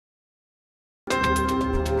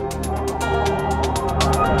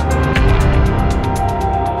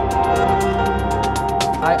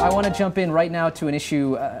want to jump in right now to an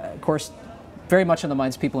issue, of course, very much on the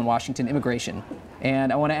minds of people in Washington, immigration.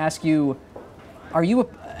 And I want to ask you, are you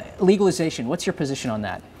legalization? What's your position on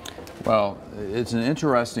that? Well, it's an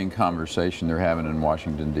interesting conversation they're having in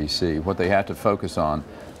Washington, D.C. What they have to focus on,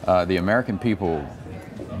 the American people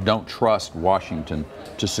don't trust Washington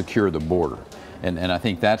to secure the border. And I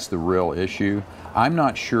think that's the real issue. I'm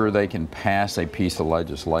not sure they can pass a piece of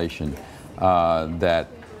legislation that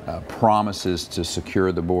promises to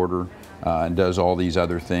secure the border and does all these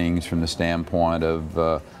other things from the standpoint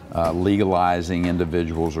of legalizing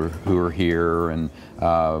individuals who are here and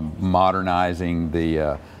modernizing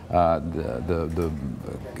the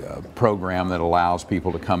program that allows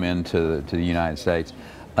people to come into the United States,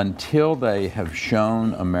 until they have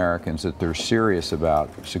shown Americans that they're serious about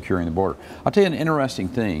securing the border. I'll tell you an interesting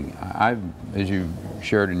thing. As you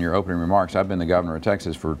shared in your opening remarks, I've been the governor of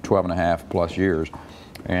Texas for 12.5+ years,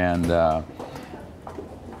 and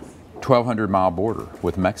 1,200-mile border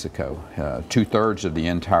with Mexico. 2/3 of the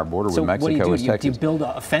entire border with Mexico is Texas. Do you build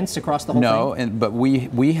a fence across the whole thing? No, but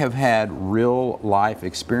we have had real life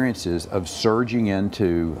experiences of surging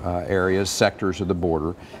into areas, sectors of the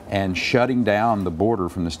border, and shutting down the border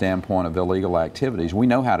from the standpoint of illegal activities. We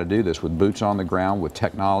know how to do this with boots on the ground, with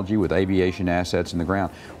technology, with aviation assets in the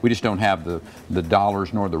ground. We just don't have the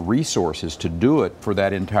dollars nor the resources to do it for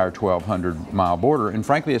that entire 1,200-mile border, and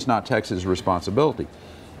frankly, it's not Texas' responsibility.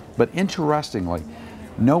 But interestingly,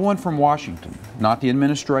 no one from Washington, not the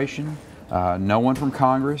administration, no one from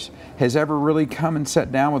Congress, has ever really come and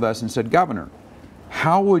sat down with us and said, Governor,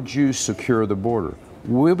 how would you secure the border?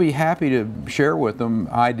 We'll be happy to share with them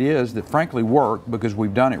ideas that frankly work because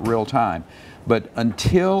we've done it real time. But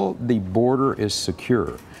until the border is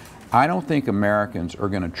secure, I don't think Americans are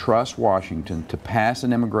going to trust Washington to pass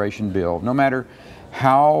an immigration bill, no matter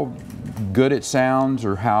how good it sounds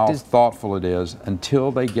or how thoughtful it is, until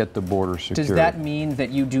they get the border secured. Does that mean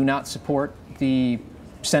that you do not support the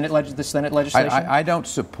Senate legislation? I don't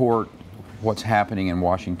support what's happening in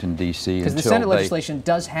Washington, D.C. Because the Senate legislation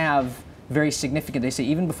does have very significant, they say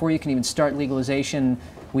even before you can even start legalization,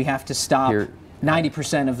 we have to stop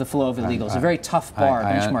 90% of the flow of illegals. It's a very tough bar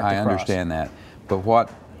benchmark to cross. I understand that. But what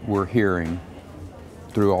we're hearing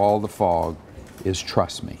through all the fog is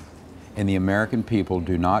trust me. And the American people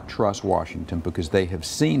do not trust Washington because they have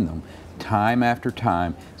seen them time after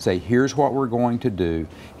time say, here's what we're going to do,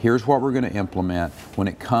 here's what we're going to implement when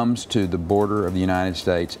it comes to the border of the United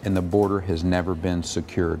States, and the border has never been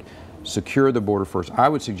secured. Secure the border first. I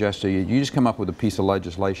would suggest to you, you just come up with a piece of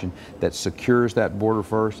legislation that secures that border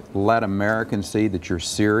first. Let Americans see that you're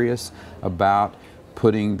serious about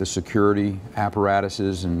putting the security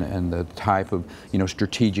apparatuses and the type of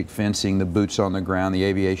strategic fencing, the boots on the ground, the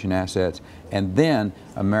aviation assets, and then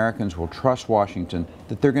Americans will trust Washington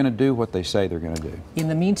that they're going to do what they say they're going to do. In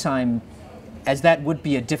the meantime, as that would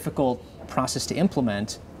be a difficult process to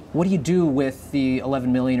implement, what do you do with the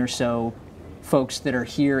 11 million or so folks that are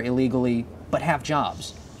here illegally but have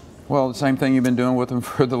jobs? Well, the same thing you've been doing with them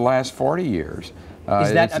for the last 40 years.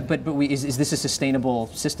 Is this a sustainable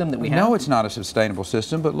system that we have? No, it's not a sustainable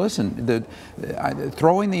system, but listen,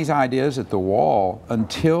 throwing these ideas at the wall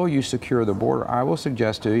until you secure the border, I will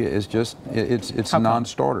suggest to you, is just, it's a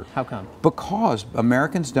non-starter. How come? Because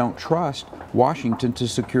Americans don't trust Washington to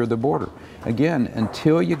secure the border. Again,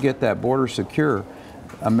 until you get that border secure,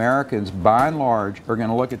 Americans, by and large, are going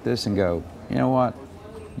to look at this and go, you know what,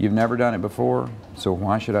 you've never done it before, so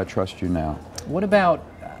why should I trust you now? What about,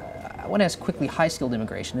 I want to ask quickly, high-skilled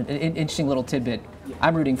immigration. An interesting little tidbit.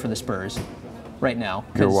 I'm rooting for the Spurs right now.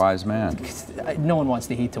 You're a wise man. No one wants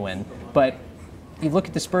the Heat to win. But you look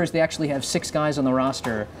at the Spurs, they actually have 6 guys on the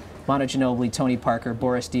roster. Manu Ginobili, Tony Parker,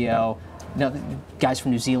 Boris Diaw, guys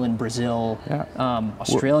from New Zealand, Brazil,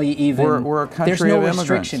 Australia even. We're a country there's no of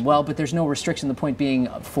restriction. Well, but there's no restriction. The point being,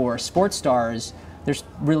 for sports stars, there's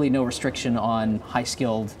really no restriction on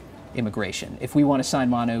high-skilled immigration. If we want to sign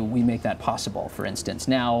Manu, we make that possible, for instance.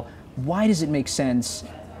 Now, why does it make sense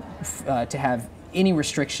to have any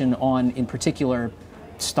restriction on, in particular,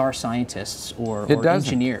 star scientists or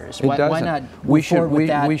engineers? Why not we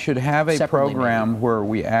should have a program where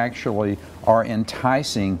we actually are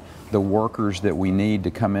enticing the workers that we need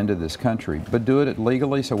to come into this country, but do it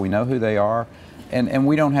legally so we know who they are. And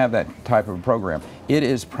we don't have that type of program. It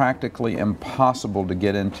is practically impossible to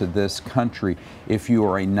get into this country if you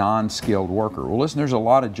are a non-skilled worker. Well, listen, there's a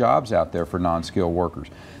lot of jobs out there for non-skilled workers.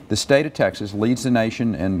 The state of Texas leads the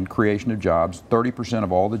nation in creation of jobs. 30%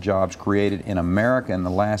 of all the jobs created in America in the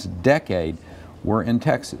last decade were in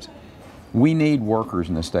Texas. We need workers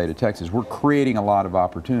in the state of Texas. We're creating a lot of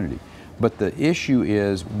opportunity. But the issue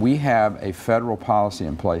is we have a federal policy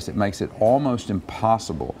in place that makes it almost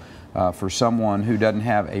impossible for someone who doesn't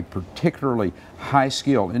have a particularly high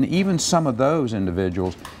skill, and even some of those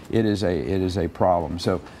individuals, it is a problem.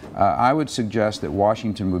 So I would suggest that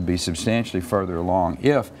Washington would be substantially further along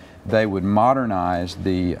if they would modernize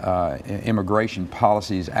the immigration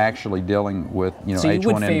policies actually dealing with, so you H1N1B.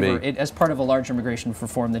 would favor it as part of a large immigration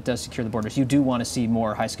reform that does secure the borders. You do want to see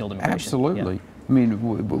more high-skilled immigration. Absolutely. Yeah. I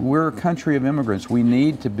mean, we're a country of immigrants. We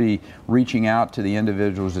need to be reaching out to the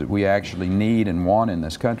individuals that we actually need and want in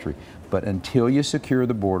this country. But until you secure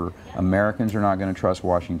the border, Americans are not going to trust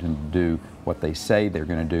Washington to do what they say they're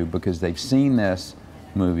going to do because they've seen this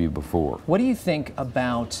movie before. What do you think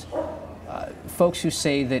about folks who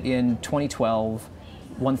say that in 2012,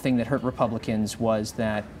 one thing that hurt Republicans was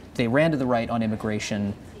that they ran to the right on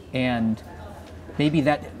immigration, and maybe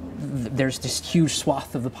that there's this huge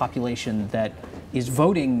swath of the population that is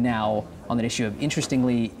voting now on that issue.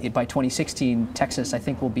 Interestingly, by 2016, Texas, I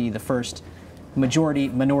think, will be the first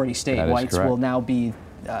minority state. Whites will now be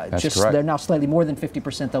they're now slightly more than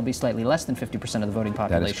 50%. They'll be slightly less than 50% of the voting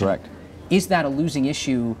population. That is correct. Is that a losing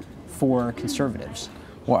issue for conservatives?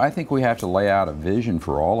 Well, I think we have to lay out a vision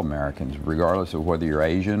for all Americans, regardless of whether you're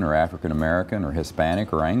Asian or African American or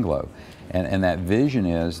Hispanic or Anglo. And that vision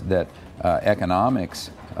is that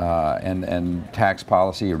economics and tax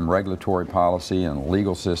policy and regulatory policy and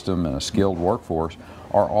legal system and a skilled workforce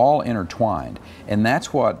are all intertwined. And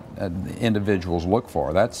that's what individuals look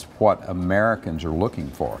for. That's what Americans are looking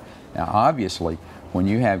for. Now, obviously, when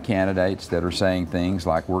you have candidates that are saying things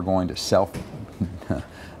like we're going to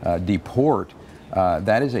self-deport,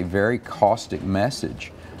 that is a very caustic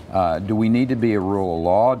message. Do we need to be a rule of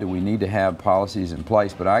law? Do we need to have policies in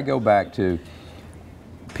place? But I go back to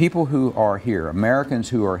people who are here, Americans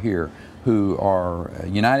who are here, who are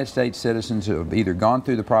United States citizens who have either gone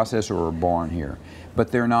through the process or are born here.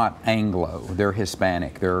 But they're not Anglo, they're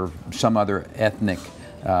Hispanic, they're some other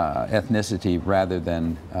ethnicity rather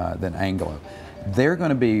than Anglo. They're going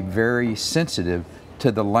to be very sensitive to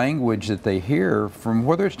the language that they hear from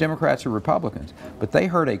whether it's Democrats or Republicans. But they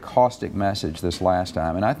heard a caustic message this last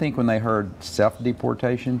time, and I think when they heard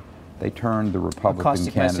self-deportation, they turned the Republican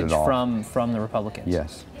candidate off. From the Republicans.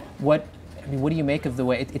 Yes. What do you make of the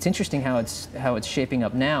way it's interesting how it's shaping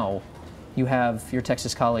up now? You have your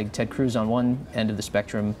Texas colleague Ted Cruz on one end of the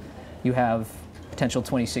spectrum. You have potential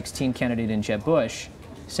 2016 candidate in Jeb Bush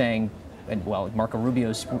saying, and well, Marco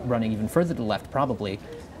Rubio's running even further to the left probably.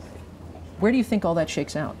 Where do you think all that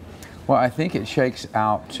shakes out? Well, I think it shakes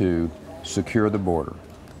out to secure the border.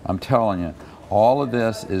 I'm telling you, all of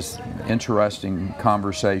this is interesting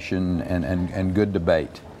conversation and good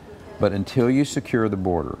debate. But until you secure the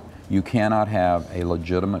border, you cannot have a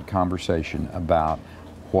legitimate conversation about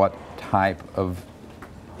what type of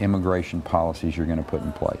immigration policies you're going to put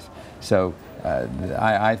in place. So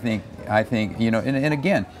I think and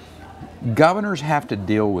again, governors have to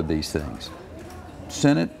deal with these things.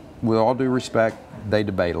 Senate, with all due respect, they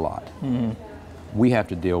debate a lot. Mm-hmm. We have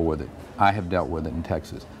to deal with it. I have dealt with it in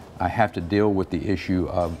Texas. I have to deal with the issue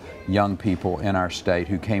of young people in our state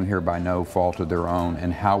who came here by no fault of their own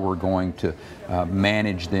and how we're going to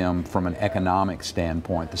manage them from an economic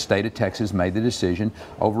standpoint. The state of Texas made the decision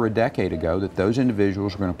over a decade ago that those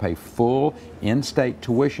individuals were going to pay full in-state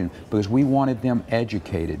tuition because we wanted them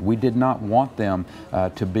educated. We did not want them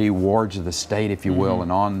to be wards of the state, if you will,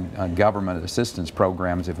 and on government assistance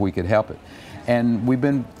programs if we could help it. And we've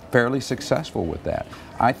been fairly successful with that.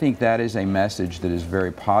 I think that is a message that is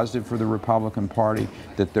very positive for the Republican Party,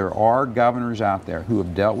 that there are governors out there who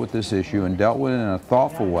have dealt with this issue and dealt with it in a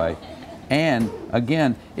thoughtful way. And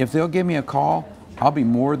again, if they'll give me a call, I'll be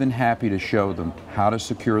more than happy to show them how to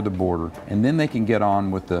secure the border, and then they can get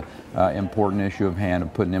on with the important issue of hand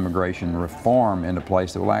of putting immigration reform into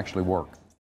place that will actually work.